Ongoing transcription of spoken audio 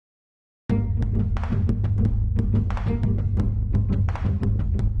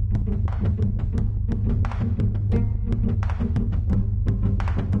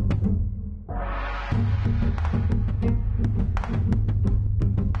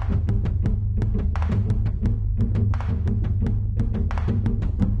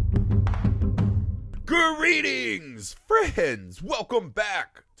Greetings, friends! Welcome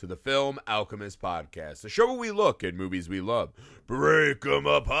back to the Film Alchemist Podcast, the show where we look at movies we love, break them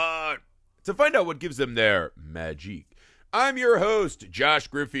apart, to find out what gives them their magique. I'm your host, Josh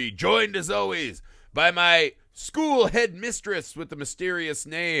Griffey, joined as always by my school headmistress with a mysterious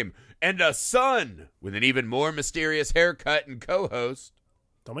name and a son with an even more mysterious haircut and co-host.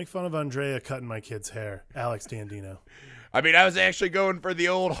 Don't make fun of Andrea cutting my kid's hair, Alex Dandino. I mean, I was actually going for the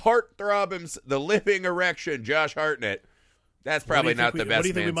old heartthrob, the living erection, Josh Hartnett. That's probably not the best. What do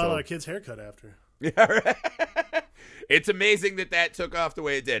you think we modeled our kid's haircut after? Yeah, right. It's amazing that took off the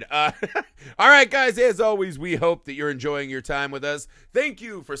way it did. All right, guys, as always, we hope that you're enjoying your time with us. Thank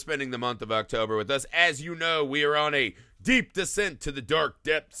you for spending the month of October with us. As you know, we are on a deep descent to the dark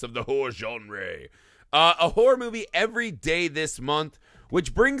depths of the horror genre. A horror movie every day this month,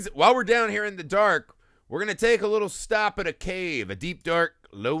 which brings, while we're down here in the dark, we're going to take a little stop at a cave, a deep, dark,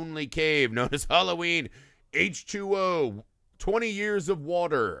 lonely cave known as Halloween H2O, 20 years of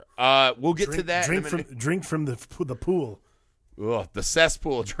water. We'll get to that in a minute. Drink from the pool. Ugh, the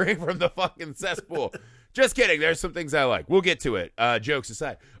cesspool. Drink from the fucking cesspool. Just kidding. There's some things I like. We'll get to it. Jokes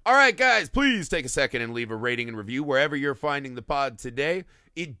aside. All right, guys, please take a second and leave a rating and review wherever you're finding the pod today.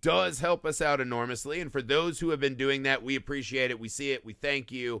 It does help us out enormously. And for those who have been doing that, we appreciate it. We see it. We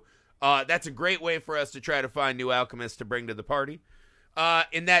thank you. That's a great way for us to try to find new alchemists to bring to the party.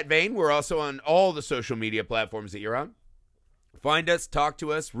 In that vein, we're also on all the social media platforms that you're on. Find us, talk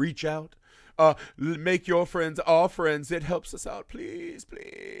to us, reach out. Make your friends our friends. It helps us out. Please,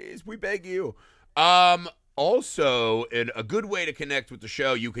 please. We beg you. Also, a good way to connect with the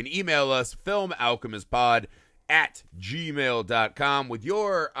show, you can email us, filmalchemistpod@gmail.com, with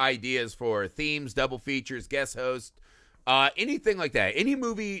your ideas for themes, double features, guest hosts, anything like that. Any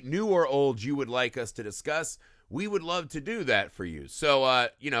movie, new or old, you would like us to discuss, we would love to do that for you. So,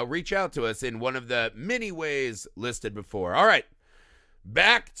 reach out to us in one of the many ways listed before. All right,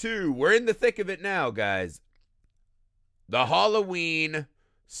 we're in the thick of it now, guys. The Halloween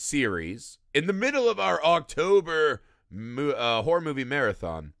series, in the middle of our October horror movie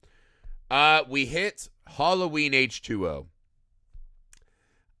marathon, we hit Halloween H2O.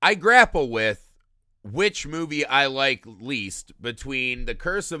 I grapple with which movie I like least between The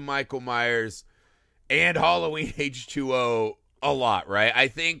Curse of Michael Myers and Halloween H2O a lot, right? I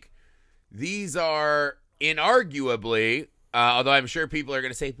think these are inarguably, although I'm sure people are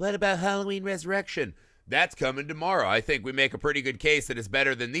going to say, what about Halloween Resurrection? That's coming tomorrow. I think we make a pretty good case that it's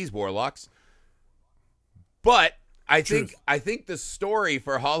better than these warlocks. But I think the story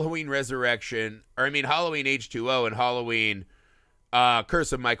for Halloween Resurrection, Halloween H2O and Halloween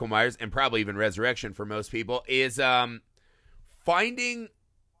Curse of Michael Myers, and probably even Resurrection for most people, is finding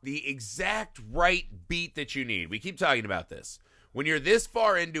the exact right beat that you need. We keep talking about this. When you're this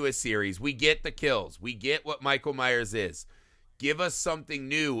far into a series, we get the kills. We get what Michael Myers is. Give us something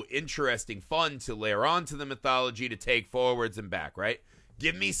new, interesting, fun to layer onto the mythology to take forwards and back, right?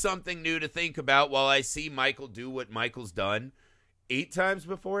 Give me something new to think about while I see Michael do what Michael's done 8 times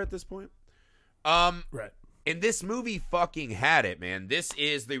before at this point. Right. And this movie fucking had it, man. This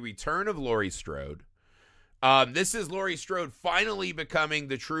is the return of Laurie Strode. This is Laurie Strode finally becoming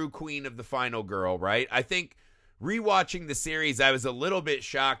the true queen of the final girl, right? I think rewatching the series, I was a little bit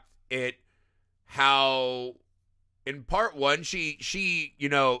shocked at how in part 1 she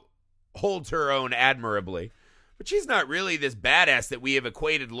holds her own admirably. But she's not really this badass that we have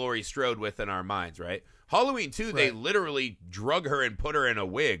equated Laurie Strode with in our minds, right? Halloween 2, right. They literally drug her and put her in a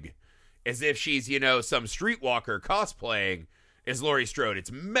wig as if she's, some streetwalker cosplaying as Laurie Strode.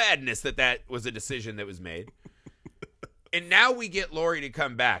 It's madness that was a decision that was made. And now we get Laurie to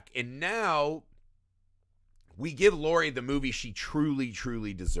come back. And now we give Laurie the movie she truly,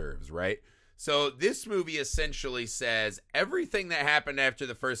 truly deserves, right? So this movie essentially says everything that happened after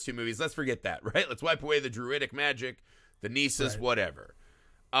the first 2 movies, let's forget that, right? Let's wipe away the druidic magic, the nieces, right. Whatever.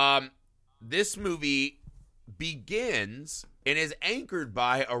 This movie begins and is anchored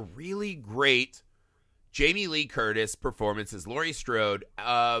by a really great Jamie Lee Curtis performance as Laurie Strode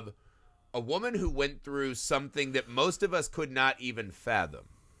of a woman who went through something that most of us could not even fathom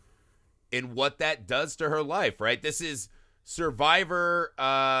and what that does to her life, right? This is survivor,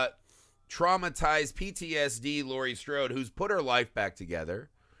 traumatized PTSD Laurie Strode, who's put her life back together.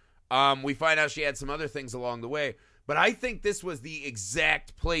 We find out she had some other things along the way, but I think this was the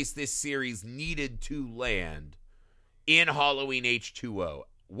exact place this series needed to land in Halloween H2O.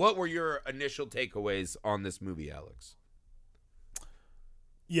 What were your initial takeaways on this movie, Alex?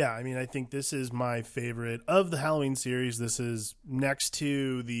 Yeah, I think this is my favorite of the Halloween series. This is, next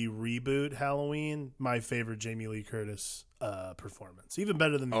to the reboot Halloween, my favorite Jamie Lee Curtis performance. Even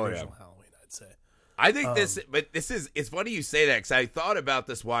better than the original Halloween, I'd say. I think it's funny you say that because I thought about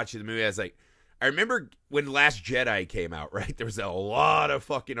this watching the movie. I was like, I remember when Last Jedi came out, right? There was a lot of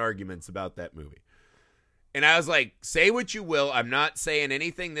fucking arguments about that movie. And I was like, say what you will. I'm not saying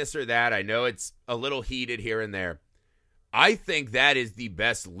anything this or that. I know it's a little heated here and there. I think that is the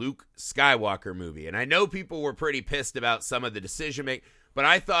best Luke Skywalker movie. And I know people were pretty pissed about some of the decision making, but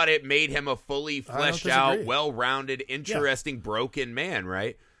I thought it made him a fully fleshed out, well-rounded, interesting, broken man,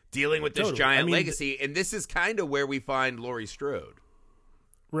 right? Dealing with this giant legacy. And this is kind of where we find Laurie Strode.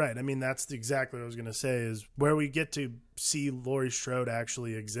 Right. I mean, that's exactly what I was going to say, is where we get to see Laurie Strode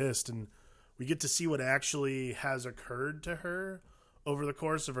actually exist, and we get to see what actually has occurred to her over the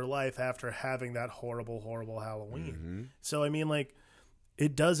course of her life after having that horrible, horrible Halloween. Mm-hmm. So, I mean, like,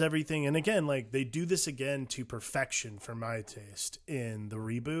 it does everything. And again, like, they do this again to perfection for my taste in the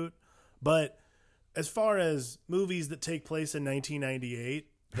reboot. But as far as movies that take place in 1998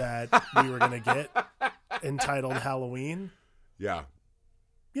 that we were going to get entitled Halloween. Yeah.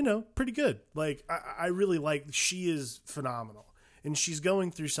 You know, pretty good. Like, I really like, she is phenomenal. And she's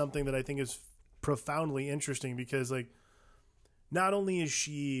going through something that I think is profoundly interesting because, like, not only is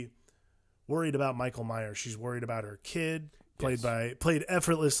she worried about Michael Myers, she's worried about her kid, played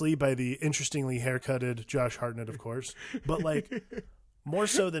effortlessly by the interestingly haircutted Josh Hartnett, of course. But, like, more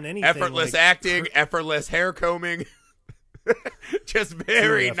so than anything, effortless acting, effortless hair combing, just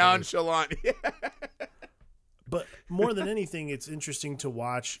very nonchalant. But more than anything, it's interesting to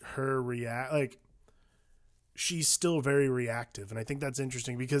watch her react. Like, she's still very reactive. And I think that's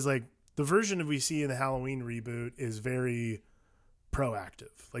interesting because, like, the version we see in the Halloween reboot is very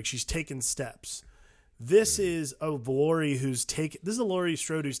proactive. Like, she's taken steps. This is a Laurie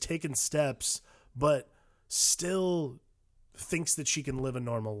Strode who's taken steps, but still thinks that she can live a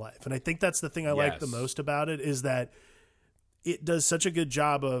normal life. And I think that's the thing I like the most about it, is that it does such a good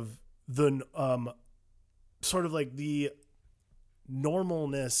job of the sort of like the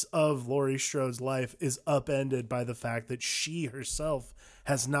normalness of Laurie Strode's life is upended by the fact that she herself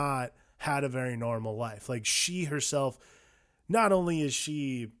has not had a very normal life. Like, she herself, not only is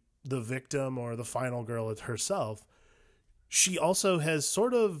she the victim or the final girl herself, she also has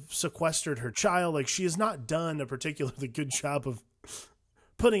sort of sequestered her child. Like, she has not done a particularly good job of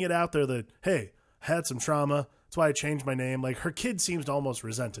putting it out there that, hey, I had some trauma. That's why I changed my name. Like, her kid seems to almost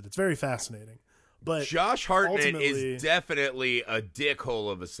resent it. It's very fascinating. But Josh Hartnett is definitely a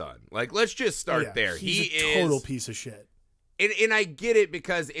dickhole of a son. Like, let's just start there. He's a total piece of shit. And I get it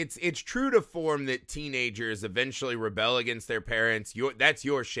because it's true to form that teenagers eventually rebel against their parents. That's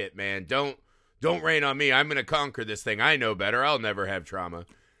your shit, man. Don't rain on me. I'm going to conquer this thing. I know better. I'll never have trauma.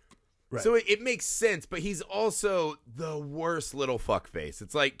 Right. So it makes sense, but he's also the worst little fuckface.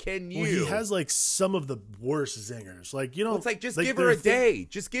 It's like, he has like some of the worst zingers. Like, you know, it's like, just give her a day.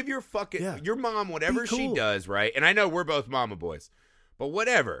 Just give your your mom whatever she does, right? And I know we're both mama boys, but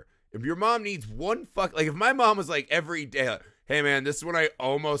whatever. If your mom needs one like if my mom was like every day, like, hey man, this is when I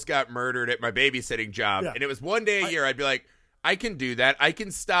almost got murdered at my babysitting job, and it was one day a year, I'd be like, I can do that. I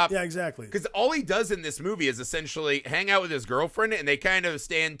can stop. Yeah, exactly. Because all he does in this movie is essentially hang out with his girlfriend, and they kind of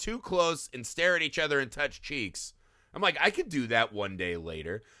stand too close and stare at each other and touch cheeks. I'm like, I could do that one day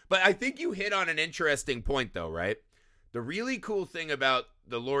later. But I think you hit on an interesting point, though, right? The really cool thing about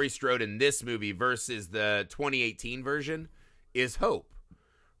the Laurie Strode in this movie versus the 2018 version is hope,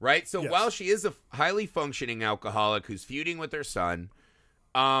 right? So while she is a highly functioning alcoholic who's feuding with her son,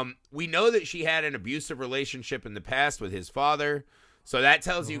 we know that she had an abusive relationship in the past with his father. So that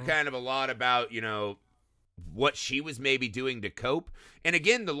tells you kind of a lot about, you know, what she was maybe doing to cope. And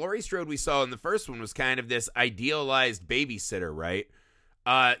again, the Laurie Strode we saw in the first one was kind of this idealized babysitter, right?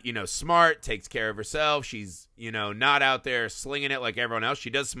 You know, smart, takes care of herself. She's, you know, not out there slinging it like everyone else. She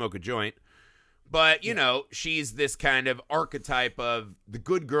does smoke a joint. But, you know, she's this kind of archetype of the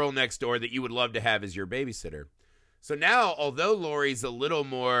good girl next door that you would love to have as your babysitter. So now, although Laurie's a little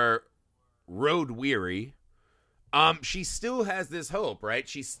more road weary, she still has this hope, right?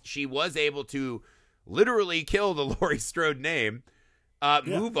 She was able to literally kill the Laurie Strode name,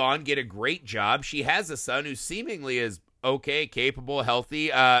 move on, get a great job. She has a son who seemingly is okay, capable, healthy,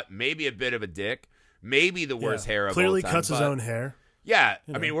 maybe a bit of a dick, maybe the worst hair of clearly all time. Cuts his own hair. Yeah,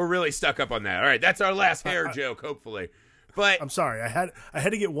 I mean, we're really stuck up on that. All right, that's our last hair joke, hopefully. But I'm sorry, I had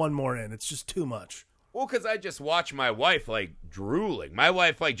to get one more in. It's just too much. Well, because I just watch my wife, like, drooling. My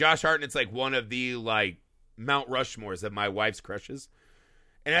wife, like, Josh Hartnett's, like, one of the, like, Mount Rushmores of my wife's crushes.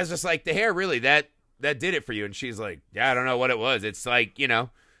 And I was just like, the hair, really, that did it for you? And she's like, yeah, I don't know what it was. It's like, you know,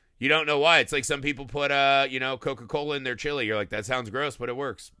 you don't know why. It's like some people put, you know, Coca-Cola in their chili. You're like, that sounds gross, but it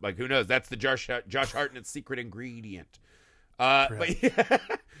works. Like, who knows? That's the Josh Hartnett's secret ingredient. But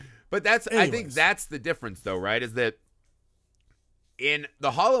But I think Anyways. that's the difference, though, right? Is that in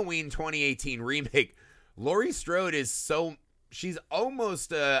the Halloween 2018 remake, Laurie Strode she's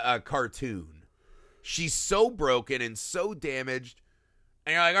almost a cartoon. She's so broken and so damaged.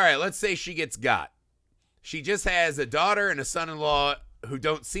 And you're like, all right, let's say she gets got. She just has a daughter and a son-in-law who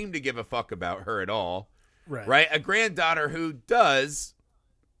don't seem to give a fuck about her at all. Right? A granddaughter who does.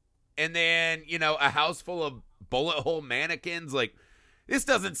 And then, a house full of bullet hole mannequins. Like, this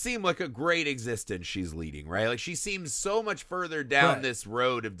doesn't seem like a great existence she's leading, right? Like, she seems so much further down this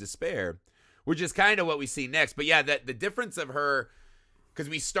road of despair, which is kind of what we see next. But yeah, the difference of her, because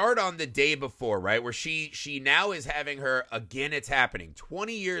we start on the day before, right? Where she now is having again, it's happening.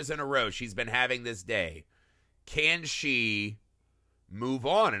 20 years in a row, she's been having this day. Can she move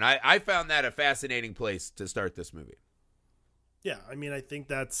on? And I found that a fascinating place to start this movie. Yeah, I mean, I think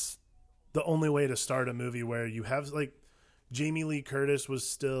that's the only way to start a movie where you have, like, Jamie Lee Curtis was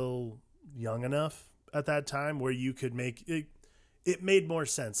still young enough at that time where you could make it. It made more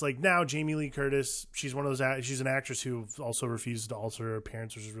sense. Like, now Jamie Lee Curtis, she's one of those. She's an actress who also refuses to alter her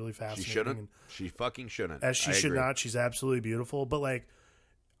appearance, which is really fascinating. She shouldn't. She fucking shouldn't. As she should not. She's absolutely beautiful. But like,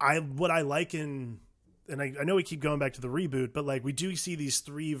 what I like and I know we keep going back to the reboot, but like, we do see these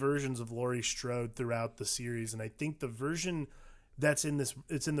 3 versions of Laurie Strode throughout the series, and I think the version that's in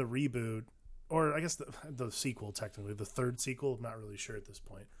it's in the reboot, or I guess the sequel, technically the 3rd sequel. I'm not really sure at this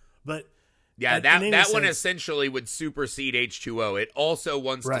point, but yeah, that one essentially would supersede H2O. It also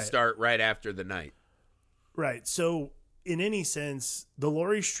wants to start right after the night. Right. So in any sense, the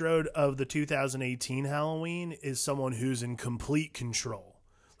Laurie Strode of the 2018 Halloween is someone who's in complete control.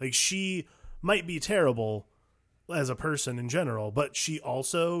 Like, she might be terrible as a person in general, but she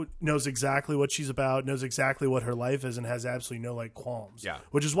also knows exactly what she's about, knows exactly what her life is, and has absolutely no qualms. Yeah.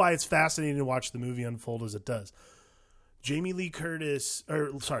 Which is why it's fascinating to watch the movie unfold as it does.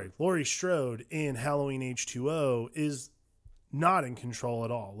 Laurie Strode in Halloween H2O is not in control at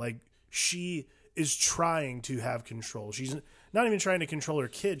all. Like, she is trying to have control. She's not even trying to control her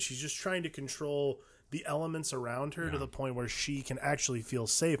kids. She's just trying to control the elements around her to the point where she can actually feel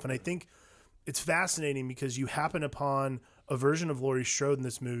safe. And I think it's fascinating because you happen upon a version of Laurie Strode in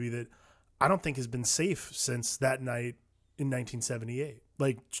this movie that I don't think has been safe since that night in 1978.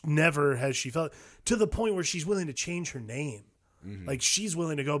 Like, never has she felt, to the point where she's willing to change her name. Mm-hmm. Like, she's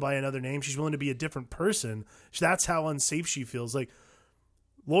willing to go by another name. She's willing to be a different person. That's how unsafe she feels. Like,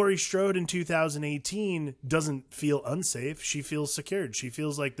 Laurie Strode in 2018 doesn't feel unsafe. She feels secured. She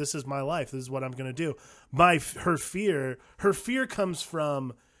feels like, this is my life. This is what I'm going to do. Her fear comes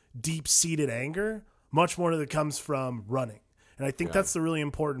from deep-seated anger, much more than it comes from running. And I think that's the really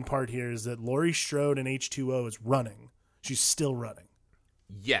important part here, is that Laurie Strode in H2O is running. She's still running.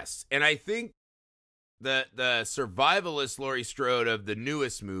 Yes, and I think the survivalist Laurie Strode of the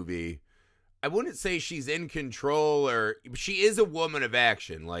newest movie, I wouldn't say she's in control, she is a woman of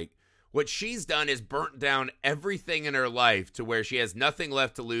action. Like, what she's done is burnt down everything in her life to where she has nothing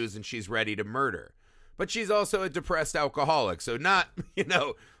left to lose and she's ready to murder. But she's also a depressed alcoholic, so not,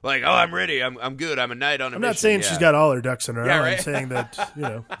 like, oh, I'm ready, I'm good, I'm a knight on a mission. I'm not saying she's got all her ducks in a row. Right? I'm saying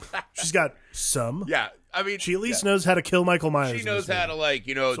that, she's got some. Yeah. I mean, she at least knows how to kill Michael Myers. She knows how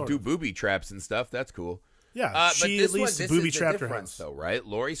to do booby traps and stuff. That's cool. Yeah, she at least booby trapped her house, though, right?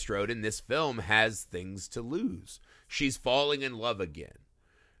 Laurie Strode in this film has things to lose. She's falling in love again,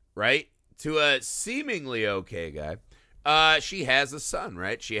 right? To a seemingly okay guy. She has a son,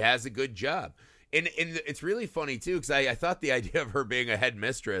 right? She has a good job, and it's really funny too, because I thought the idea of her being a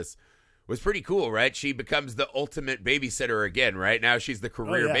headmistress was pretty cool, right? She becomes the ultimate babysitter again, right? Now she's the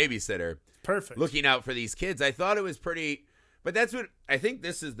career babysitter. Perfect. Looking out for these kids. I thought it was pretty, but that's what I think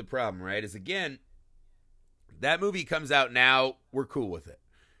this is the problem, right? Is, again, that movie comes out now, we're cool with it.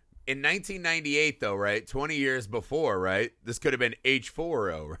 In 1998, though, right? 20 years before, right? This could have been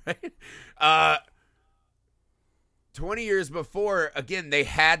H4O, right? 20 years before, again, they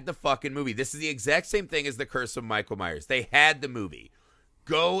had the fucking movie. This is the exact same thing as The Curse of Michael Myers. They had the movie.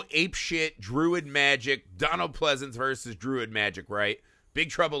 Go apeshit, Druid magic, Donald Pleasance versus Druid magic, right? Big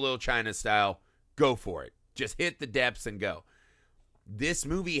Trouble Little China style. Go for it. Just hit the depths and go. This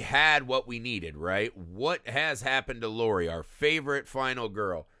movie had what we needed, right? What has happened to Laurie, our favorite final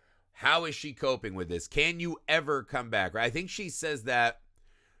girl? How is she coping with this? Can you ever come back? I think she says that.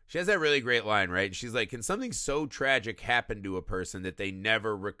 She has that really great line, right? She's like, can something so tragic happen to a person that they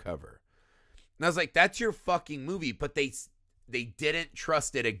never recover? And I was like, that's your fucking movie, but they didn't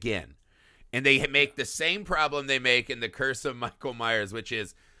trust it again. And they make the same problem they make in The Curse of Michael Myers, which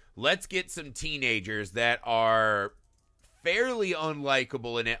is, let's get some teenagers that are fairly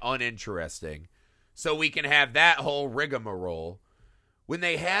unlikable and uninteresting so we can have that whole rigmarole when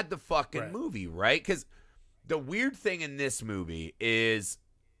they had the fucking Right. movie, right? Because the weird thing in this movie is,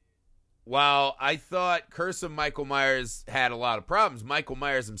 while I thought Curse of Michael Myers had a lot of problems, Michael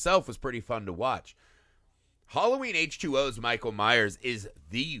Myers himself was pretty fun to watch. Halloween H2O's Michael Myers is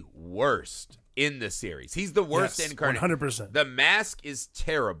the worst in the series. He's the worst Yes, incarnate. 100%. The mask is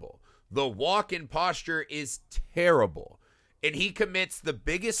terrible. The walk and posture is terrible. And he commits the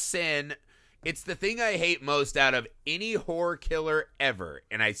biggest sin. It's the thing I hate most out of any horror killer ever.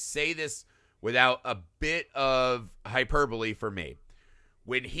 And I say this without a bit of hyperbole for me.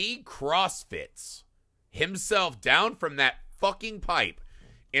 When he crossfits himself down from that fucking pipe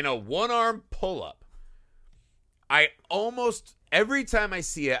in a one-arm pull-up, I almost, every time I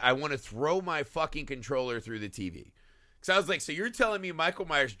see it, I want to throw my fucking controller through the TV. Because I was like, so you're telling me Michael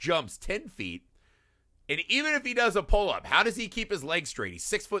Myers jumps 10 feet, and even if he does a pull-up, how does he keep his legs straight? He's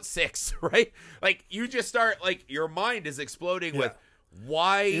 6'6", right? Like, you just start, like, your mind is exploding with,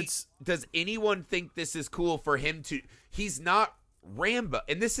 why does anyone think this is cool for him to, he's not Rambo.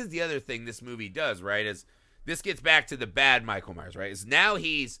 And this is the other thing this movie does, right, is this gets back to the bad Michael Myers, right, is now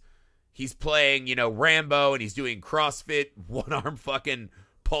he's playing, you know, Rambo, and he's doing CrossFit, one-arm fucking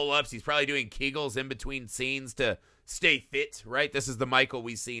pull-ups. He's probably doing Kegels in between scenes to stay fit, right? This is the Michael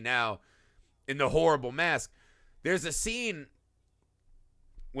we see now in the horrible mask. There's a scene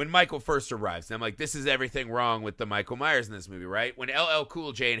when Michael first arrives, and I'm like, this is everything wrong with the Michael Myers in this movie, right? When LL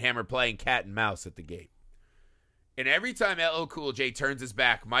Cool J and him are playing cat and mouse at the gate. And every time LL Cool J turns his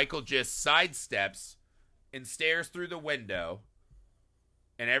back, Michael just sidesteps and stares through the window.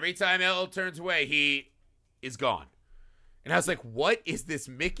 And every time LL turns away, he is gone. And I was like, what is this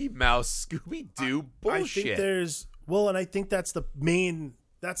Mickey Mouse Scooby-Doo bullshit? I think there's, well, and I think that's the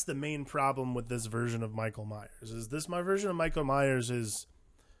main problem with this version of Michael Myers. My version of Michael Myers is,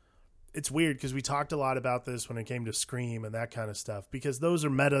 it's weird because we talked a lot about this when it came to Scream and that kind of stuff, because those are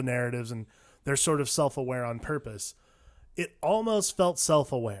meta narratives and they're sort of self-aware on purpose. It almost felt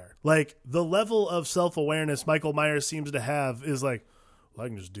self-aware. Like, the level of self-awareness Michael Myers seems to have is like, well, I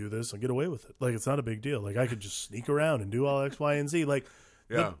can just do this and get away with it. Like, it's not a big deal. Like, I could just sneak around and do all X, Y, and Z. Like,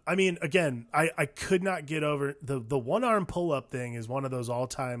 yeah. I mean, again, I could not get over the one-arm pull-up thing is one of those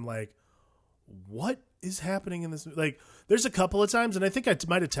all-time, like, what is happening in this? Like, there's a couple of times, and I think I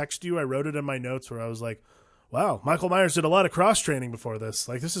might have texted you. I wrote it in my notes where I was like, wow, Michael Myers did a lot of cross-training before this.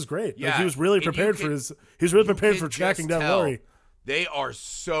 Like, this is great. Yeah. Like, he was really prepared for tracking down Laurie. They are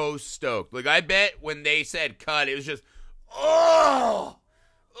so stoked. Like, I bet when they said cut, it was just, oh,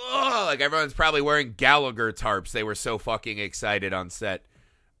 like everyone's probably wearing Gallagher tarps. They were so fucking excited on set.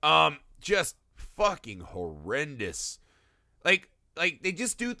 Just fucking horrendous. Like they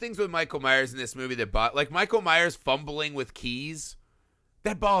just do things with Michael Myers in this movie like Michael Myers fumbling with keys.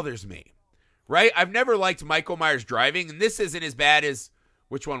 That bothers me, right? I've never liked Michael Myers driving, and this isn't as bad as,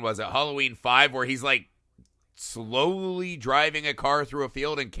 which one was it? Halloween 5, where he's like slowly driving a car through a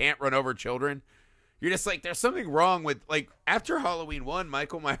field and can't run over children. You're just like, there's something wrong with, like, after Halloween 1,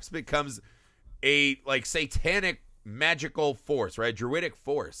 Michael Myers becomes a, like, satanic magical force, right? Druidic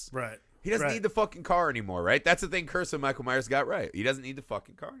force. Right. He doesn't need the fucking car anymore, right? That's the thing Curse of Michael Myers got right. He doesn't need the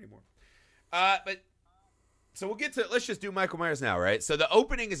fucking car anymore. But, so we'll get to, let's just do Michael Myers now, right? So the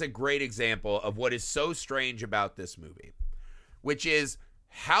opening is a great example of what is so strange about this movie, which is,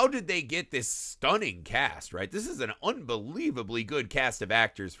 how did they get this stunning cast, right? This is an unbelievably good cast of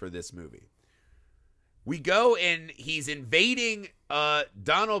actors for this movie. We go and he's invading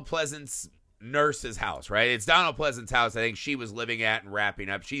Donald Pleasant's nurse's house, right? It's Donald Pleasant's house. I think she was living at and wrapping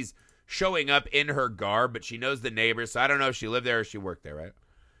up. She's showing up in her garb, but she knows the neighbors, so I don't know if she lived there or she worked there, right?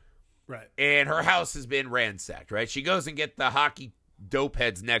 Right. And her house has been ransacked, right? She goes and get the hockey dope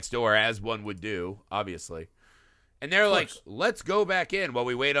heads next door, as one would do, obviously. And they're like, let's go back in while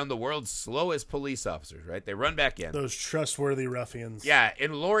we wait on the world's slowest police officers, right? They run back in. Those trustworthy ruffians. Yeah,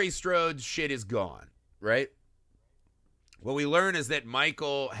 and Laurie Strode's shit is gone. Right? What we learn is that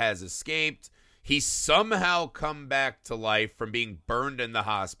Michael has escaped. He's somehow come back to life from being burned in the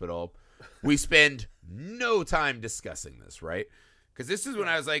hospital. We spend no time discussing this, right? Because this is when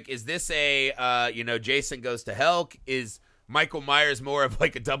I was like, is this a, Jason Goes to Hell? Is Michael Myers more of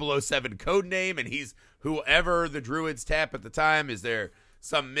like a 007 code name and he's whoever the druids tap at the time? Is there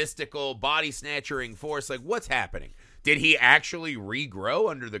some mystical body snatchering force? Like, what's happening? Did he actually regrow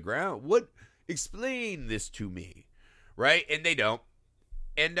under the ground? Explain this to me, right? And they don't.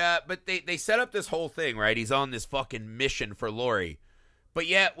 And but they set up this whole thing, right? He's on this fucking mission for Laurie. But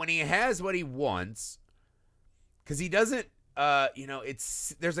yet when he has what he wants, because he doesn't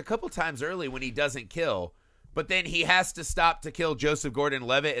there's a couple times early when he doesn't kill, but then he has to stop to kill Joseph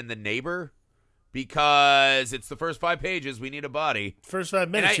Gordon-Levitt and the neighbor, because it's the first 5 pages. We need a body. First 5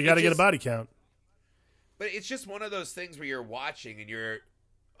 minutes, you got to get a body count. But it's just one of those things where you're watching and you're,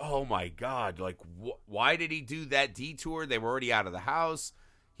 oh my God, like, why did he do that detour? They were already out of the house.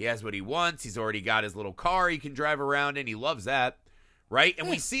 He has what he wants. He's already got his little car he can drive around in. He loves that, right? And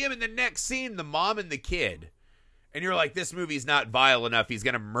we see him in the next scene, the mom and the kid. And you're like, this movie's not vile enough. He's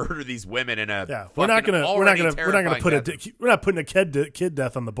gonna murder these women in a we're not putting a kid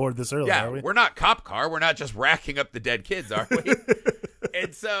death on the board this early, are we? We're not Cop Car. We're not just racking up the dead kids, are we?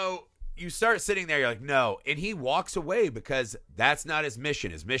 And so you start sitting there, you're like, no. And he walks away because that's not his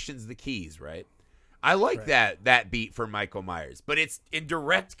mission. His mission's the keys, right? I like that beat for Michael Myers, but it's in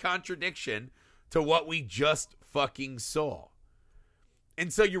direct contradiction to what we just fucking saw.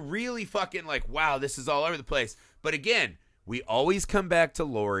 And so you're really fucking like, wow, this is all over the place. But again, we always come back to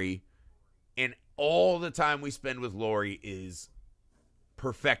Laurie, and all the time we spend with Laurie is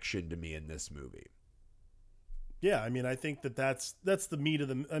perfection to me in this movie. Yeah, I mean, I think that's the meat of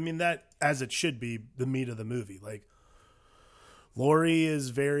that, as it should be, the meat of the movie. Like,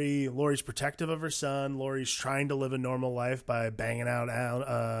 Laurie's protective of her son. Laurie's trying to live a normal life by banging out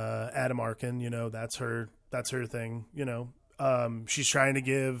Adam Arkin. You know, that's her thing. You know, she's trying to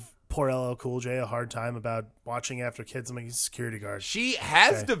give poor LL Cool J a hard time about watching after kids. I'm like, he's a security guard. She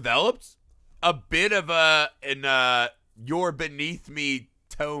has developed a bit of an you're beneath me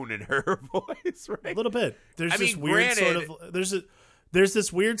tone in her voice, right? A little bit. There's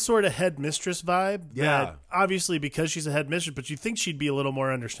this weird sort of headmistress vibe. Yeah. That obviously, because she's a headmistress, but you think she'd be a little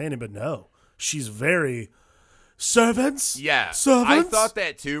more understanding, but no. She's very servants. Yeah. Servants? I thought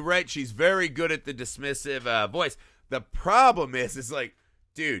that too, right? She's very good at the dismissive voice. The problem is like,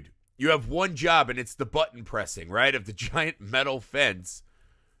 dude, you have one job, and it's the button pressing, right, of the giant metal fence.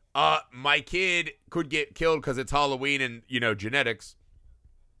 My kid could get killed because it's Halloween and, you know, genetics.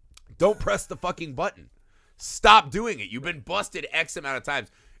 Don't press the fucking button. Stop doing it. You've been busted X amount of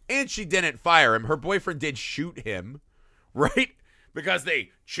times. And she didn't fire him. Her boyfriend did shoot him, right? Because they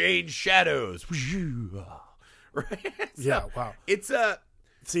changed shadows. Right? So yeah, wow. It's a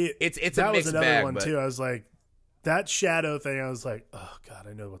that a was mixed another bag, one but too. I was like, that shadow thing, I was like, oh God,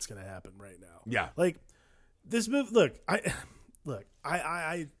 I know what's gonna happen right now. Yeah. Like, this movie,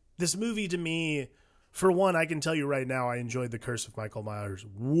 this movie to me, for one, I can tell you right now, I enjoyed The Curse of Michael Myers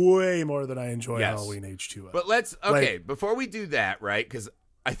way more than I enjoyed Halloween H2O. But before we do that, right? Because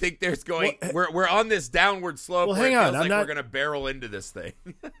I think there's we're on this downward slope. Well, where hang it feels on, like we're gonna barrel into this thing.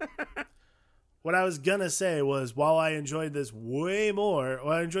 What I was gonna say was, while I enjoyed this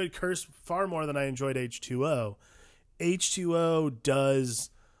I enjoyed Curse far more than I enjoyed H2O. H2O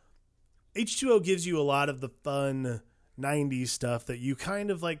gives you a lot of the fun 90s stuff that you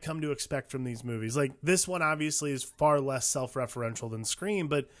kind of like come to expect from these movies. Like, this one obviously is far less self-referential than Scream,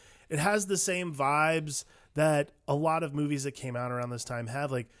 but it has the same vibes that a lot of movies that came out around this time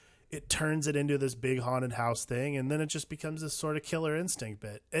have. Like, it turns it into this big haunted house thing, and then it just becomes this sort of Killer Instinct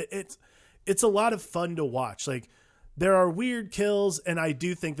bit. It's a lot of fun to watch. Like, there are weird kills, and I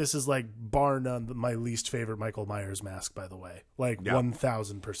do think this is, like, bar none, my least favorite Michael Myers mask, by the way. Like,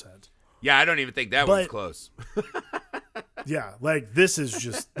 1,000%. Yeah, I don't even think that one's close. Yeah, like,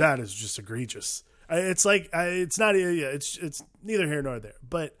 that is just egregious. It's like, it's not, it's neither here nor there.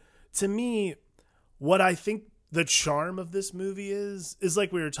 But to me, what I think the charm of this movie is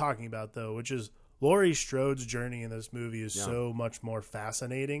like we were talking about, though, which is Laurie Strode's journey in this movie is so much more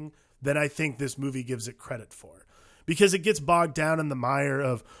fascinating than I think this movie gives it credit for. Because it gets bogged down in the mire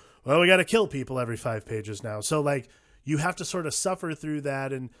of, well, we got to kill people every 5 pages now. So, like, you have to sort of suffer through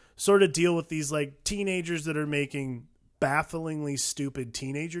that and sort of deal with these, like, teenagers that are making bafflingly stupid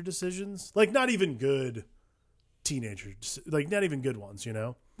teenager decisions. Like, not even good teenagers. Like, not even good ones, you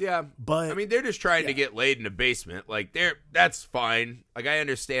know? Yeah. But I mean, they're just trying to get laid in a basement. Like, that's fine. Like, I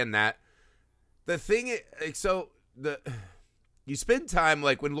understand that. The thing is, like, you spend time,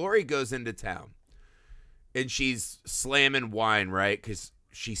 like, when Laurie goes into town and she's slamming wine, right? Because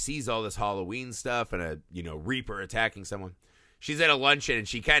she sees all this Halloween stuff and a, Reaper attacking someone. She's at a luncheon and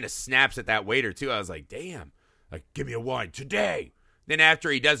she kind of snaps at that waiter too. I was like, damn, like, give me a wine today. Then after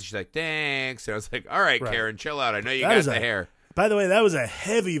he does it, she's like, thanks. And I was like, all right, Karen, chill out. I know you got the hair. By the way, that was a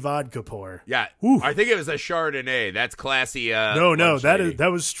heavy vodka pour. Yeah. Oof. I think it was a Chardonnay. That's classy. No, that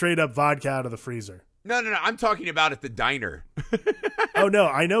was straight up vodka out of the freezer. No. I'm talking about at the diner. Oh, no.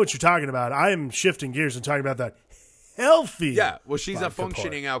 I know what you're talking about. I am shifting gears and talking about that healthy. Yeah. Well, she's a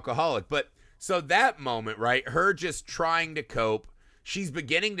functioning alcoholic. But so that moment, right? Her just trying to cope. She's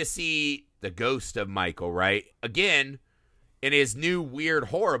beginning to see the ghost of Michael, right? Again, in his new weird,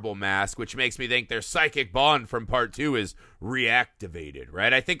 horrible mask, which makes me think their psychic bond from part 2 is reactivated,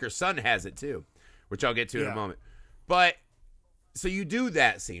 right? I think her son has it too. which I'll get to in Yeah. a moment. But so you do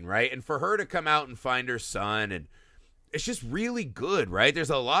that scene, right? And for her to come out and find her son, and it's just really good, right? There's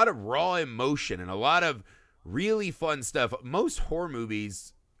a lot of raw emotion and a lot of really fun stuff. Most horror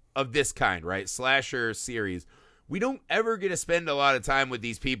movies of this kind, right? Slasher series, we don't ever get to spend a lot of time with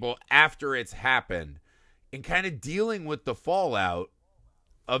these people after it's happened and kind of dealing with the fallout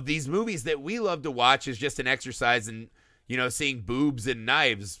of these movies that we love to watch as just an exercise in, seeing boobs and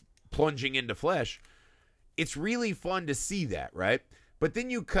knives plunging into flesh. It's really fun to see that, right? But then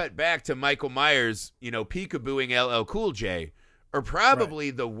you cut back to Michael Myers, peekabooing LL Cool J, or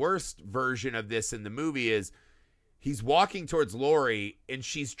probably the worst version of this in the movie is he's walking towards Laurie and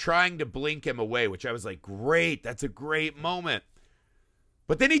she's trying to blink him away, which I was like, great, that's a great moment.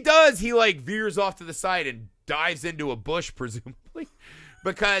 But then he does. He veers off to the side and dives into a bush, presumably.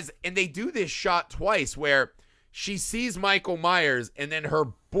 And they do this shot twice where she sees Michael Myers and then her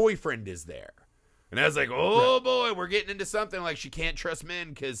boyfriend is there. And I was like, oh boy, we're getting into something like she can't trust men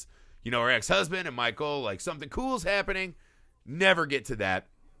because, her ex-husband and Michael, something cool's happening. Never get to that.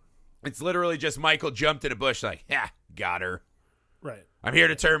 It's literally just Michael jumped in a bush got her. Right. I'm here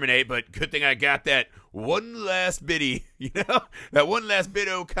to terminate, but good thing I got that one last bitty, that one last bit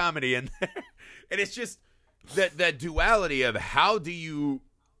of comedy in there. And it's just that duality of how do you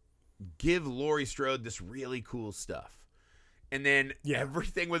give Laurie Strode this really cool stuff? And then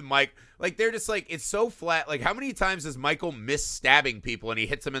everything with Mike, they're just it's so flat. How many times does Michael miss stabbing people and he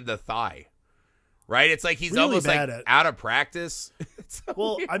hits them in the thigh? Right? It's he's really almost bad at out of practice.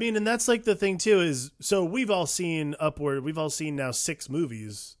 Well, I mean, and that's the thing too is, so we've all seen now 6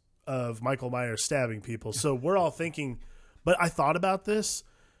 movies of Michael Myers stabbing people. So we're all thinking, but I thought about this,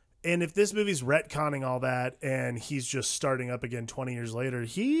 and if this movie's retconning all that and he's just starting up again 20 years later,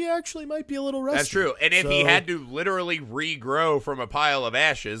 he actually might be a little rusty. That's true. And if he had to literally regrow from a pile of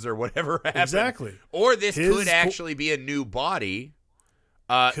ashes or whatever happened. Exactly. Or this could actually be a new body.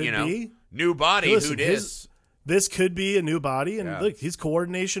 Could be. New body, Listen, who dis? This could be a new body, and look, his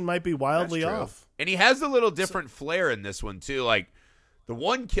coordination might be wildly off. And he has a little different flair in this one too. The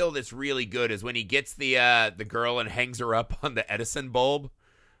one kill that's really good is when he gets the girl and hangs her up on the Edison bulb.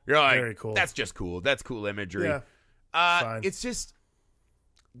 You're very cool. That's just cool. That's cool imagery. Yeah, fine. It's just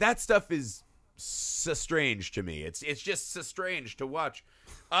that stuff is so strange to me. It's just so strange to watch.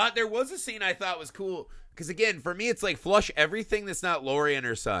 There was a scene I thought was cool because again, for me, it's flush everything that's not Laurie and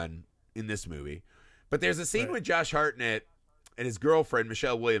her son in this movie. But there's a scene with Josh Hartnett and his girlfriend,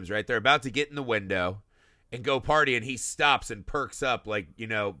 Michelle Williams, right? They're about to get in the window and go party, and he stops and perks up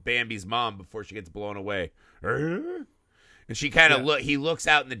Bambi's mom before she gets blown away. And she kind of he looks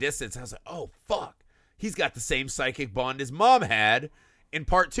out in the distance. I was like, oh, fuck. He's got the same psychic bond his mom had in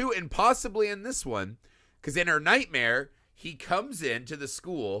part 2 and possibly in this one. Because in her nightmare, he comes into the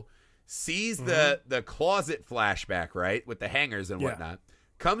school, sees the closet flashback, right, with the hangers and whatnot.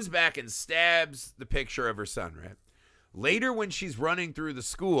 Comes back and stabs the picture of her son, right? Later, when she's running through the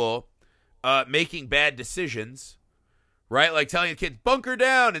school, making bad decisions, right? Telling the kids, bunker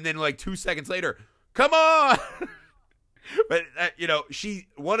down. And then 2 seconds later, come on. But,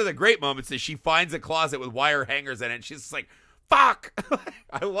 one of the great moments is she finds a closet with wire hangers in it. And she's just like, fuck.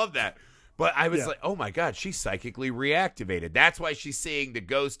 I love that. But I was like, oh, my God, she's psychically reactivated. That's why she's seeing the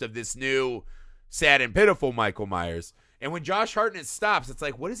ghost of this new sad and pitiful Michael Myers. And when Josh Hartnett stops, it's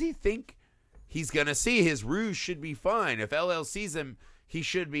what does he think he's going to see? His ruse should be fine. If LL sees him, he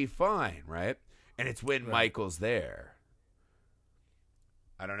should be fine, right? And it's when Michael's there.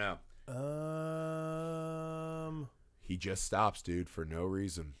 I don't know. He just stops, dude, for no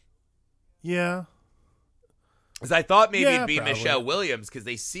reason. Yeah. Because I thought maybe it'd be probably Michelle Williams, because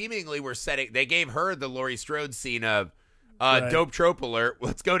they seemingly were they gave her the Laurie Strode scene of, dope trope alert.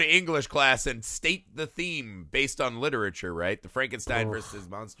 Let's go to English class and state the theme based on literature, right? The Frankenstein versus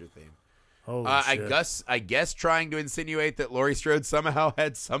monster theme. Holy shit. I guess trying to insinuate that Laurie Strode somehow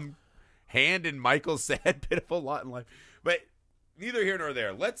had some hand in Michael's sad, pitiful lot in life. But neither here nor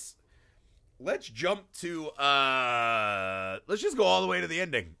there. Let's jump to let's just go all the way to the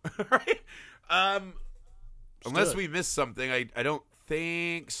ending. Right? Unless we missed something, I don't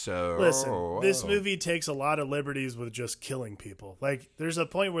think so. Listen, this movie takes a lot of liberties with just killing people. There's a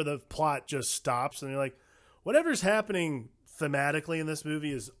point where the plot just stops, and you're like, whatever's happening thematically in this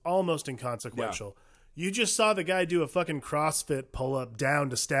movie is almost inconsequential. Yeah. You just saw the guy do a fucking CrossFit pull-up down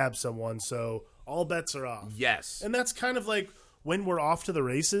to stab someone, so all bets are off. Yes. And that's kind of when we're off to the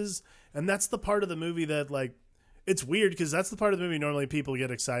races, and that's the part of the movie that, it's weird because that's the part of the movie normally people get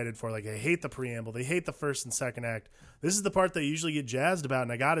excited for. They hate the preamble. They hate the first and second act. This is the part they usually get jazzed about,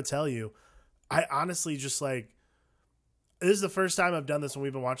 and I got to tell you, I honestly just this is the first time I've done this when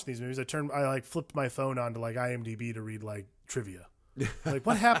we've been watching these movies. I like flipped my phone onto like IMDb to read like trivia. Like,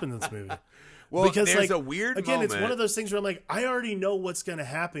 what happened in this movie? Well, because there's like, a weird again, moment. it's one of those things where I'm like, I already know what's going to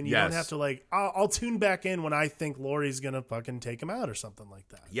happen. You don't have to like, I'll tune back in when I think Laurie's going to fucking take him out or something like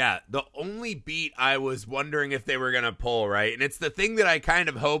that. Yeah, the only beat I was wondering if they were going to pull, right? And it's the thing that I kind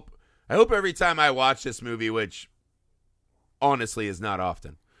of hope. I hope every time I watch this movie, which honestly is not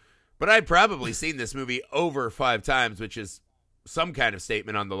often, but I've probably seen this movie over 5 times, which is some kind of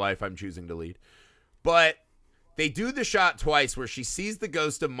statement on the life I'm choosing to lead. But they do the shot twice where she sees the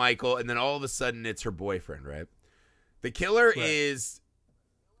ghost of Michael, and then all of a sudden it's her boyfriend, right? The killer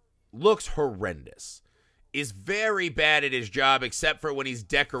looks horrendous, is very bad at his job, except for when he's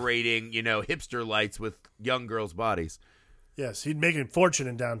decorating, hipster lights with young girls' bodies. Yes, he'd make a fortune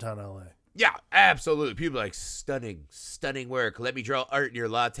in downtown LA. Yeah, absolutely. People are like, stunning work. Let me draw art in your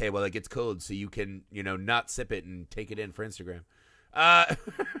latte while it gets cold so you can, not sip it and take it in for Instagram.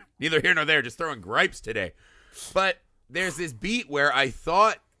 Neither here nor there, just throwing gripes today. But there's this beat where I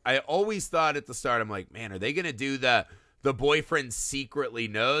always thought at the start, I'm like, man, are they going to do the boyfriend secretly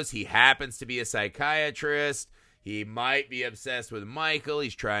knows he happens to be a psychiatrist. He might be obsessed with Michael.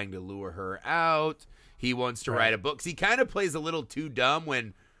 He's trying to lure her out. He wants to write a book. 'Cause he kind of plays a little too dumb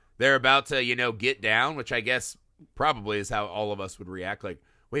when they're about to, get down, which I guess probably is how all of us would react. Like,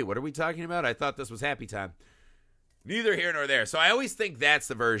 wait, what are we talking about? I thought this was happy time. Neither here nor there. So I always think that's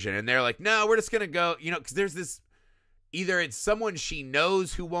the version. And they're like, no, we're just going to go, because there's this, either it's someone she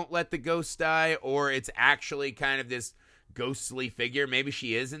knows who won't let the ghost die, or it's actually kind of this ghostly figure. Maybe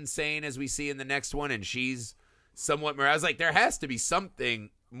she is insane, as we see in the next one, and she's somewhat more. I was like, there has to be something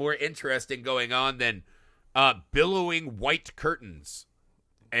more interesting going on than billowing white curtains.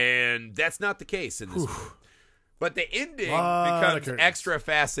 And that's not the case in this movie. But the ending becomes extra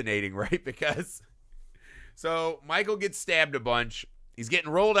fascinating, right? Because so Michael gets stabbed a bunch. He's getting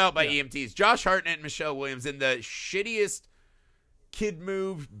rolled out by EMTs. Josh Hartnett and Michelle Williams in the shittiest kid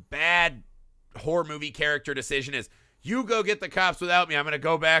move, bad horror movie character decision is, you go get the cops without me. I'm going to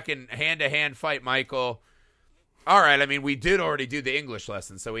go back and hand-to-hand fight Michael. All right, I mean, we did already do the English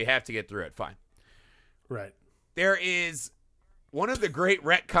lesson, so we have to get through it. Fine. Right. There is one of the great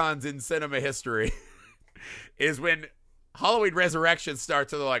retcons in cinema history is when Halloween Resurrection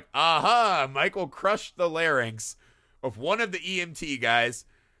starts, and they're like, aha, Michael crushed the larynx of one of the EMT guys,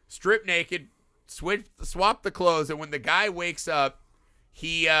 stripped naked, swap the clothes, and when the guy wakes up,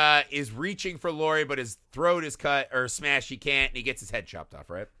 he is reaching for Laurie, but his throat is cut or smashed. He can't, and he gets his head chopped off,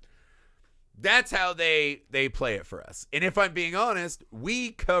 right? That's how they play it for us. And if I'm being honest,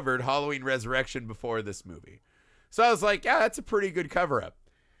 we covered Halloween Resurrection before this movie. So I was like, yeah, that's a pretty good cover-up.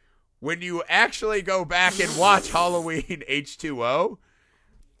 When you actually go back and watch Halloween H2O,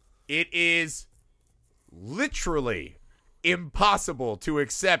 it is literally impossible to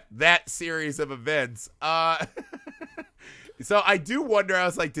accept that series of events. So I do wonder, I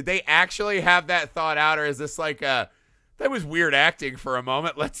was like, did they actually have that thought out, or is this like that was weird acting for a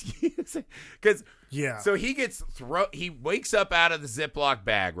moment? Let's use it. Because, so he gets he wakes up out of the Ziploc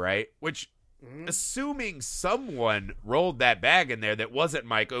bag, right? Which, assuming someone rolled that bag in there that wasn't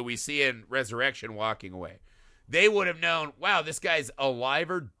Michael, we see in Resurrection walking away, they would have known, wow, this guy's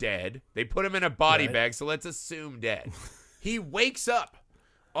alive or dead. They put him in a body bag, so let's assume dead. He wakes up,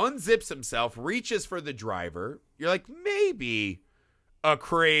 unzips himself, reaches for the driver. You're like, maybe a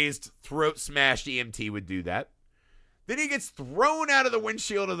crazed, throat-smashed EMT would do that. Then he gets thrown out of the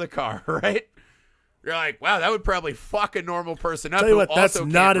windshield of the car, right? You're like, wow, that would probably fuck a normal person up. Tell you what, that's also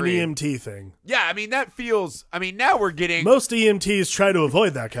not an breathe. EMT thing. Yeah, I mean, that feels, now we're getting. Most EMTs try to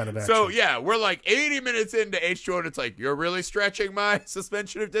avoid that kind of action. So, yeah, we're like 80 minutes into H2O, and it's like, you're really stretching my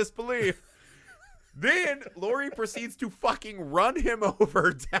suspension of disbelief. Then Laurie proceeds to fucking run him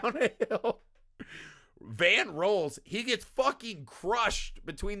over down a hill. Van rolls. He gets fucking crushed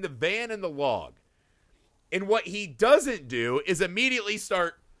between the van and the log. And what he doesn't do is immediately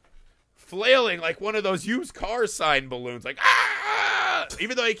start flailing like one of those used car sign balloons. Like, ah!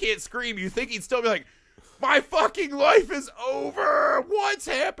 Even though he can't scream, you think he'd still be like, my fucking life is over. What's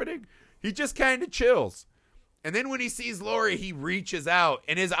happening? He just kind of chills. And then when he sees Laurie, he reaches out,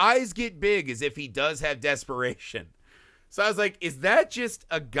 and his eyes get big as if he does have desperation. So I was like, is that just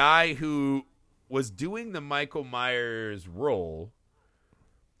a guy who was doing the Michael Myers role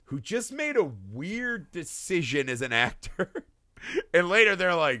who just made a weird decision as an actor? And later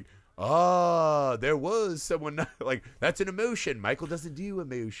they're like, there was someone like that's an emotion. Michael doesn't do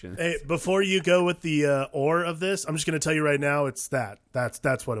emotion. Hey, before you go with the or of this, I'm just going to tell you right now, it's that.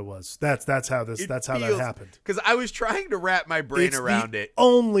 That's what it was. That's how that happened. Because I was trying to wrap my brain It's around the it.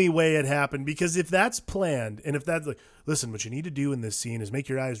 only way it happened, because if that's planned, and if that's like, listen, what you need to do in this scene is make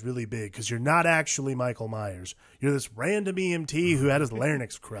your eyes really big, because you're not actually Michael Myers. You're this random EMT who had his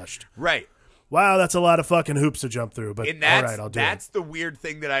larynx crushed. Right. Wow, that's a lot of fucking hoops to jump through, but And all right, I'll do it. that's the weird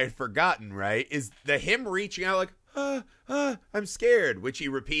thing that I had forgotten, right? Is the him reaching out like, I'm scared, which he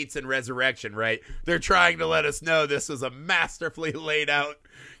repeats in Resurrection, right? They're trying to let us know this was a masterfully laid out,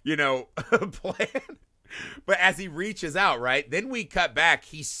 plan. But as he reaches out, right, then we cut back,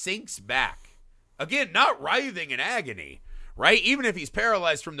 he sinks back. Again, not writhing in agony, right? Even if he's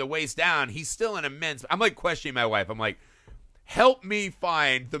paralyzed from the waist down, he's still in immense. I'm like questioning my wife. I'm like, help me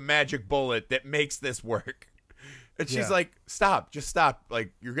find the magic bullet that makes this work. And she's like, stop, just stop.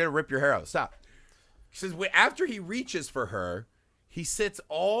 Like, you're going to rip your hair out. Stop. She says, after he reaches for her, he sits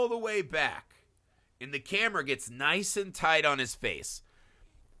all the way back and the camera gets nice and tight on his face.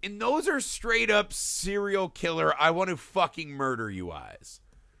 And those are straight up serial killer, I want to fucking murder you eyes.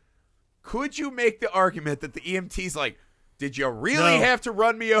 Could you make the argument that the EMT's like, did you really have to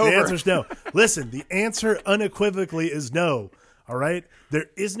run me over? The answer's no. Listen, the answer unequivocally is no. All right? There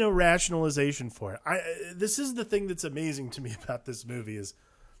is no rationalization for it. This is the thing that's amazing to me about this movie is,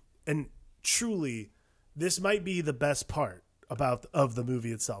 and truly, this might be the best part of the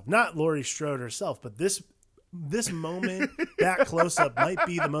movie itself. Not Laurie Strode herself, but this moment, that close-up might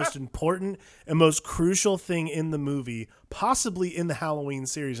be the most important and most crucial thing in the movie, possibly in the Halloween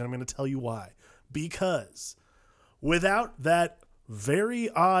series, and I'm going to tell you why. Because without that very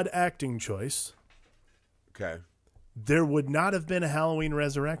odd acting choice, Okay. there would not have been a Halloween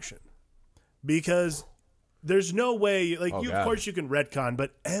Resurrection. Because there's no way, of course you can retcon,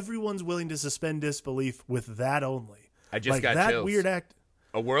 but everyone's willing to suspend disbelief with that only. I just got that chills. weird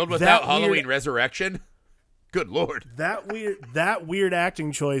A world without Halloween Resurrection? Good Lord. That weird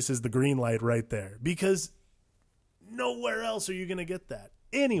acting choice is the green light right there, because nowhere else are you going to get that.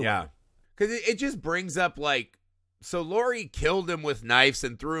 Anyway. Yeah. Because it just brings up, so Laurie killed him with knives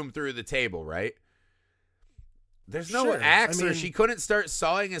and threw him through the table, right? There's no axe, or she couldn't start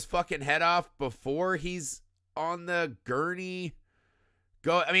sawing his fucking head off before he's on the gurney.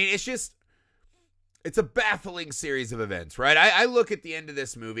 It's a baffling series of events, right? I look at the end of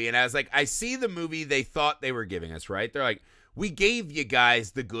this movie, and I was like, I see the movie they thought they were giving us, right? They're like, we gave you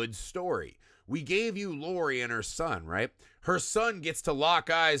guys the good story. We gave you Laurie and her son, right? Her son gets to lock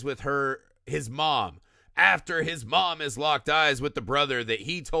eyes with his mom after his mom has locked eyes with the brother that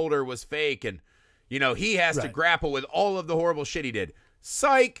he told her was fake, and he has to grapple with all of the horrible shit he did.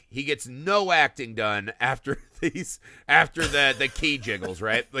 Psych, he gets no acting done after the key jiggles,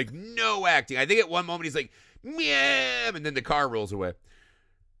 right? Like, no acting. I think at one moment he's like, meow, and then the car rolls away.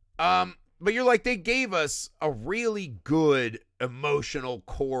 But you're like, they gave us a really good emotional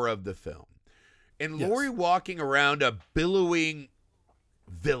core of the film. And Laurie walking around a billowing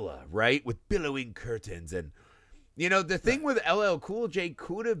villa, right? With billowing curtains. And, the thing with LL Cool J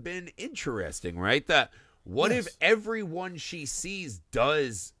could have been interesting, right? What if everyone she sees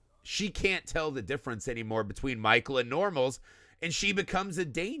she can't tell the difference anymore between Michael and normals, and she becomes a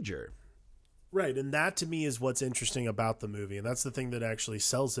danger. Right, and that to me is what's interesting about the movie, and that's the thing that actually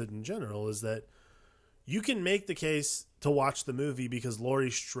sells it in general, is that you can make the case to watch the movie because Laurie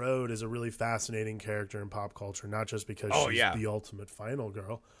Strode is a really fascinating character in pop culture, not just because she's the ultimate final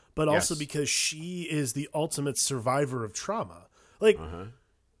girl, but also because she is the ultimate survivor of trauma.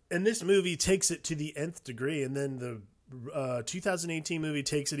 And this movie takes it to the nth degree, and then the 2018 movie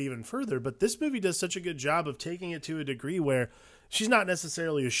takes it even further. But this movie does such a good job of taking it to a degree where she's not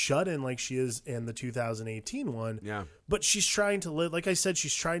necessarily a shut-in like she is in the 2018 one. Yeah. But she's trying to live, like I said,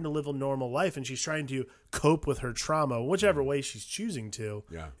 she's trying to live a normal life, and she's trying to cope with her trauma. Whichever way she's choosing to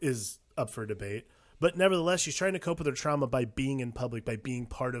is up for debate. But nevertheless, she's trying to cope with her trauma by being in public, by being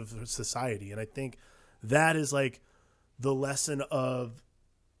part of society. And I think that is the lesson of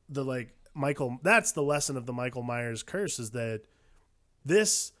that's the lesson of the Michael Myers curse, is that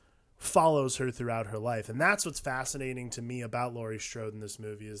this follows her throughout her life. And that's what's fascinating to me about Laurie Strode in this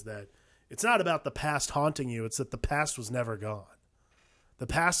movie, is that it's not about the past haunting you. It's that the past was never gone. The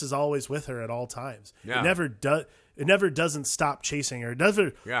past is always with her at all times. Yeah. It never doesn't stop chasing her.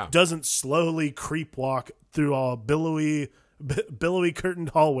 It doesn't slowly creep walk through a billowy curtained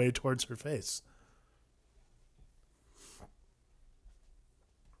hallway towards her face.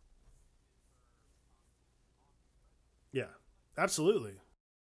 Yeah, absolutely.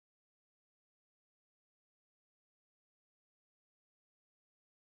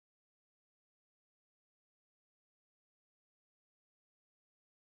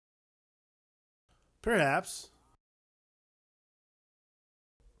 Perhaps.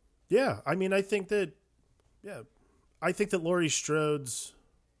 Yeah, I mean, I think that Laurie Strode's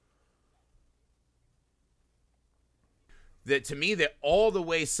that to me that all the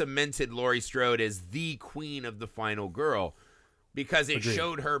way cemented Laurie Strode as the queen of the final girl because it Agreed.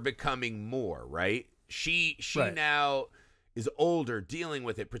 showed her becoming more, right? She Right. now is older, dealing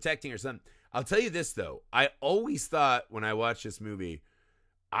with it, protecting her son. I'll tell you this though, I always thought when I watched this movie,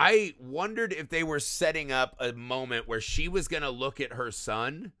 I wondered if they were setting up a moment where she was going to look at her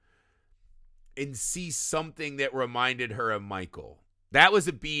son and see something that reminded her of Michael. That was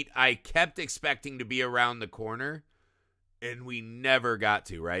a beat I kept expecting to be around the corner. And we never got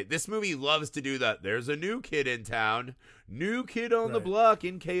to, right? This movie loves to do that. There's a new kid in town, new kid on the Right. block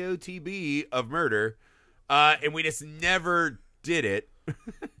in KOTB of murder. And we just never did it.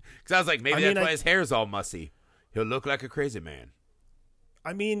 Because I was like, maybe that's why his hair's all mussy. He'll look like a crazy man.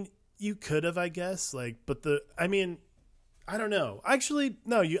 I mean, you could have, I guess, but I don't know. Actually,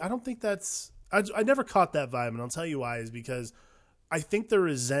 no, I don't think that's, I never caught that vibe, and I'll tell you why, is because I think the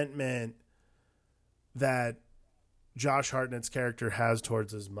resentment that Josh Hartnett's character has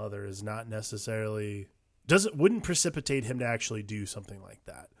towards his mother is not necessarily, wouldn't precipitate him to actually do something like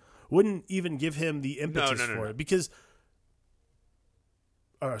that. Wouldn't even give him the impetus for it, because,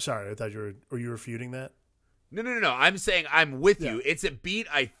 oh, sorry, I thought were you refuting that? No. I'm saying I'm with you. It's a beat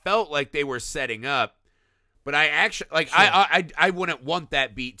I felt like they were setting up, but I actually I wouldn't want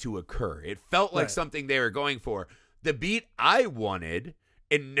that beat to occur. It felt like something they were going for. The beat I wanted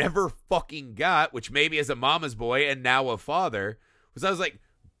and never fucking got, which maybe as a mama's boy and now a father, was I was like,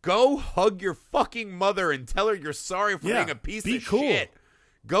 go hug your fucking mother and tell her you're sorry for being a piece of shit.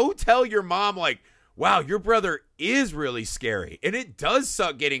 Go tell your mom, like, wow, your brother is really scary. And it does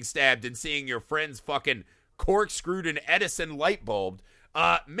suck getting stabbed and seeing your friends fucking corkscrewed an Edison light bulb.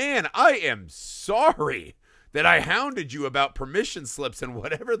 Man, I am sorry that I hounded you about permission slips and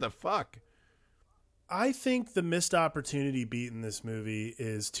whatever the fuck. I think the missed opportunity beat in this movie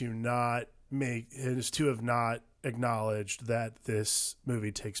is to have not acknowledged that this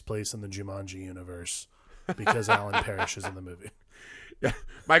movie takes place in the Jumanji universe because Alan Parrish is in the movie. Yeah.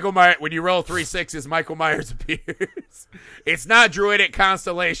 Michael Myers, when you roll 3 6s, Michael Myers appears. It's not Druidic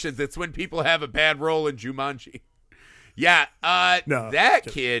Constellations. It's when people have a bad roll in Jumanji. Yeah, that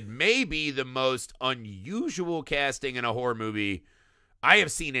kid may be the most unusual casting in a horror movie I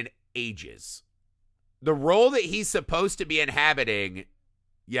have seen in ages. The role that he's supposed to be inhabiting,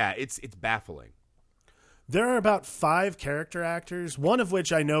 yeah, it's baffling. There are about 5 character actors, one of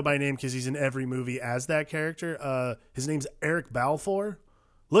which I know by name because he's in every movie as that character. His name's Eric Balfour.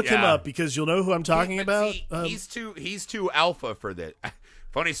 Look him up because you'll know who I'm talking about. See, he's too alpha for this.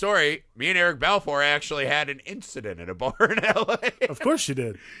 Funny story, me and Eric Balfour actually had an incident at a bar in L.A. Of course you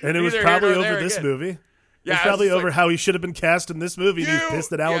did. And it was probably over this movie. Yeah, it was probably over how he should have been cast in this movie. And he's pissed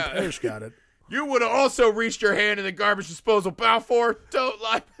that Alan Parrish got it. You would have also reached your hand in the garbage disposal, Balfour. Don't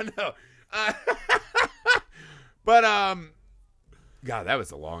lie. No. But, God, that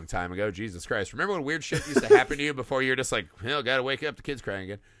was a long time ago. Jesus Christ. Remember when weird shit used to happen to you before you're just like, well, got to wake up, the kid's crying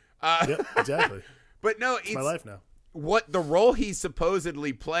again. Yep, exactly. But no, it's my life now. What the role he's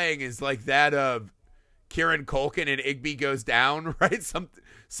supposedly playing is like that of Kieran Culkin in Igby Goes Down, right?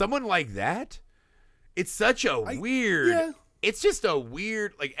 Someone like that. It's such a weird. Yeah. It's just a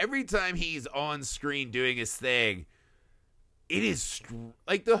weird. Like every time he's on screen doing his thing, it is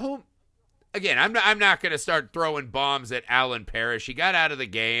like the whole. Again, I'm not going to start throwing bombs at Alan Parrish. He got out of the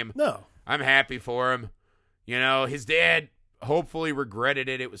game. No, I'm happy for him. You know, his dad hopefully regretted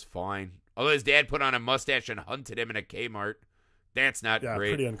it. It was fine. Although his dad put on a mustache and hunted him in a Kmart. That's not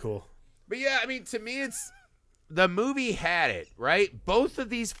great. Pretty uncool. But yeah, I mean, to me, it's the movie had it, right? Both of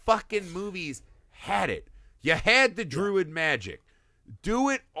these fucking movies had it. You had the druid magic. Do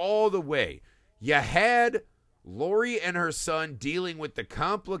it all the way. You had Laurie and her son dealing with the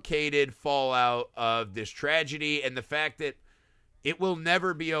complicated fallout of this tragedy and the fact that it will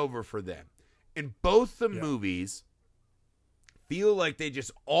never be over for them. In both the movies feel like they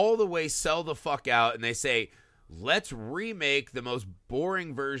just all the way sell the fuck out and they say, let's remake the most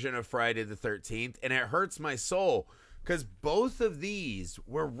boring version of Friday the 13th, and it hurts my soul because both of these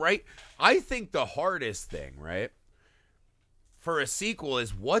were right. I think the hardest thing, right, for a sequel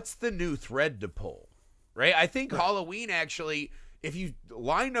is what's the new thread to pull, right? I think Halloween actually, if you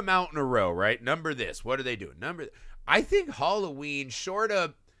line them out in a row, right, number this, what are they doing? I think Halloween, short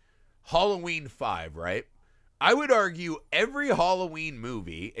of Halloween 5, right, I would argue every Halloween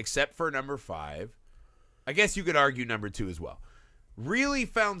movie, except for number 5, I guess you could argue number 2 as well, really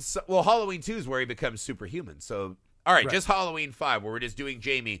found... Halloween 2 is where he becomes superhuman. So, all right, just Halloween 5, where we're just doing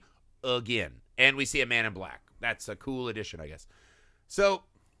Jamie again. And we see a Man in Black. That's a cool addition, I guess. So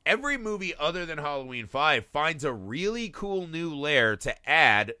every movie other than Halloween 5 finds a really cool new layer to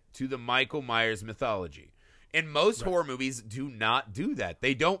add to the Michael Myers mythology. And most horror movies do not do that.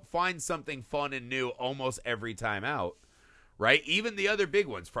 They don't find something fun and new almost every time out, right? Even the other big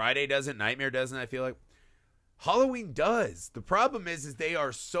ones. Friday doesn't, Nightmare doesn't, I feel like. Halloween does. The problem is they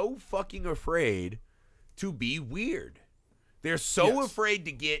are so fucking afraid to be weird. They're so afraid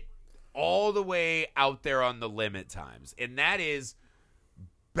to get all the way out there on the limit times. And that is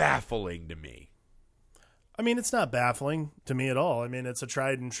baffling to me. I mean, it's not baffling to me at all. I mean, it's a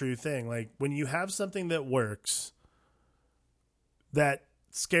tried and true thing. Like, when you have something that works, that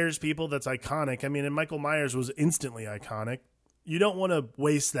scares people, that's iconic. I mean, and Michael Myers was instantly iconic. You don't want to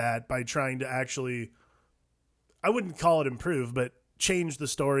waste that by trying to actually, I wouldn't call it improve, but change the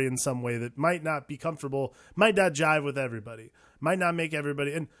story in some way that might not be comfortable, might not jive with everybody, might not make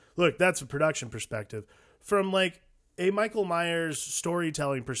everybody. And look, that's a production perspective. From like a Michael Myers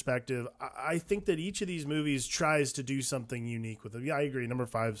storytelling perspective, I think that each of these movies tries to do something unique with it. Yeah, I agree. Number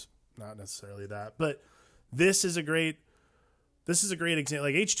 5's not necessarily that, but this is a great example.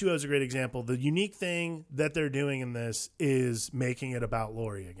 Like H2O is a great example. The unique thing that they're doing in this is making it about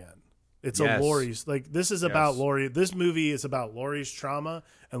Laurie again. It's a Laurie's, like, this is about Laurie. This movie is about Laurie's trauma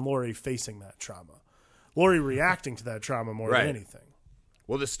and Laurie facing that trauma. Laurie reacting to that trauma more than anything.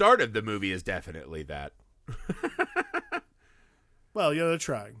 Well, the start of the movie is definitely that. Well, they're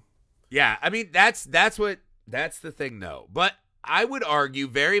trying. Yeah, I mean, that's the thing, though. But I would argue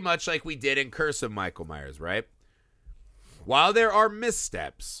very much like we did in Curse of Michael Myers, right? While there are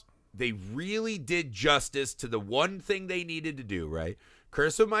missteps, they really did justice to the one thing they needed to do, right?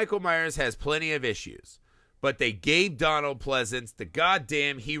 Curse of Michael Myers has plenty of issues, but they gave Donald Pleasance the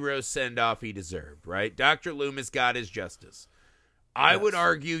goddamn hero send-off he deserved, right? Dr. Loomis got his justice. I would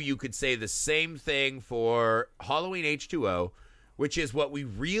argue you could say the same thing for Halloween H2O, which is what we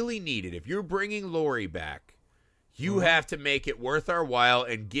really needed. If you're bringing Laurie back, you have to make it worth our while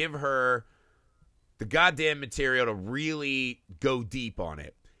and give her the goddamn material to really go deep on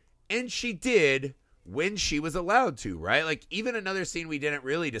it. And she did when she was allowed to, right? Like, even another scene we didn't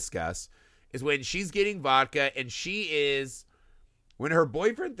really discuss is when she's getting vodka and when her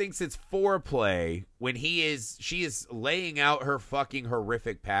boyfriend thinks it's foreplay, when she is laying out her fucking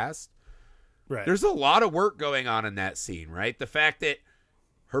horrific past. Right. There's a lot of work going on in that scene, right? The fact that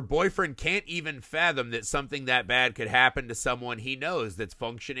her boyfriend can't even fathom that something that bad could happen to someone he knows that's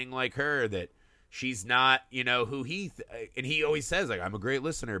functioning like her, that she's not, who and he always says, like, I'm a great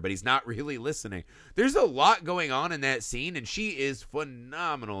listener, but he's not really listening. There's a lot going on in that scene, and she is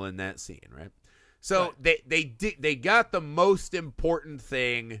phenomenal in that scene, right? So they got the most important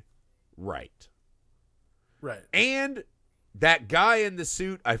thing right. Right. And that guy in the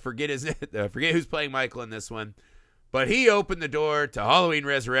suit, I forget who's playing Michael in this one, but he opened the door to Halloween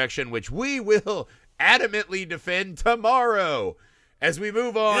Resurrection, which we will adamantly defend tomorrow as we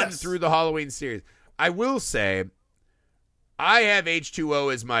move on through the Halloween series. I will say, I have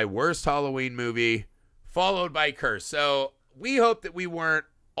H2O as my worst Halloween movie, followed by Curse. So we hope that we weren't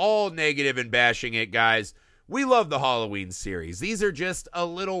all negative and bashing it, guys. We love the Halloween series. These are just a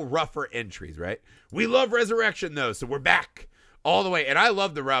little rougher entries, right? We love Resurrection, though, so we're back all the way. And I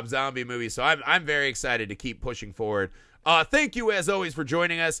love the Rob Zombie movie, so I'm very excited to keep pushing forward. Thank you, as always, for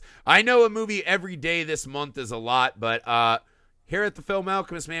joining us. I know a movie every day this month is a lot, but here at the Film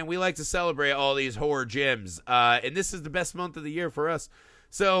Alchemist, man, we like to celebrate all these horror gems, and this is the best month of the year for us.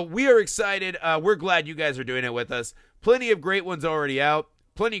 So we are excited. We're glad you guys are doing it with us. Plenty of great ones already out.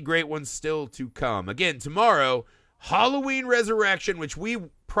 Plenty great ones still to come. Again, tomorrow, Halloween Resurrection, which we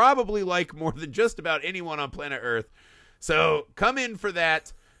probably like more than just about anyone on planet Earth. So come in for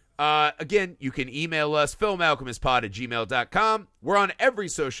that. Again, you can email us, filmalchemistpod@gmail.com. We're on every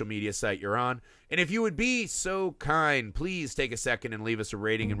social media site you're on. And if you would be so kind, please take a second and leave us a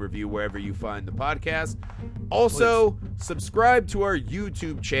rating and review wherever you find the podcast. Also, subscribe to our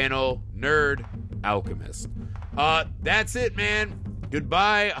YouTube channel, Nerd Alchemist. That's it, man.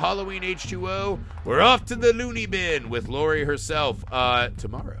 Goodbye, Halloween H2O. We're off to the loony bin with Laurie herself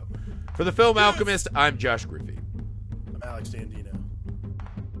tomorrow. For the Film Alchemist, I'm Josh Griffey. I'm Alex Dandino.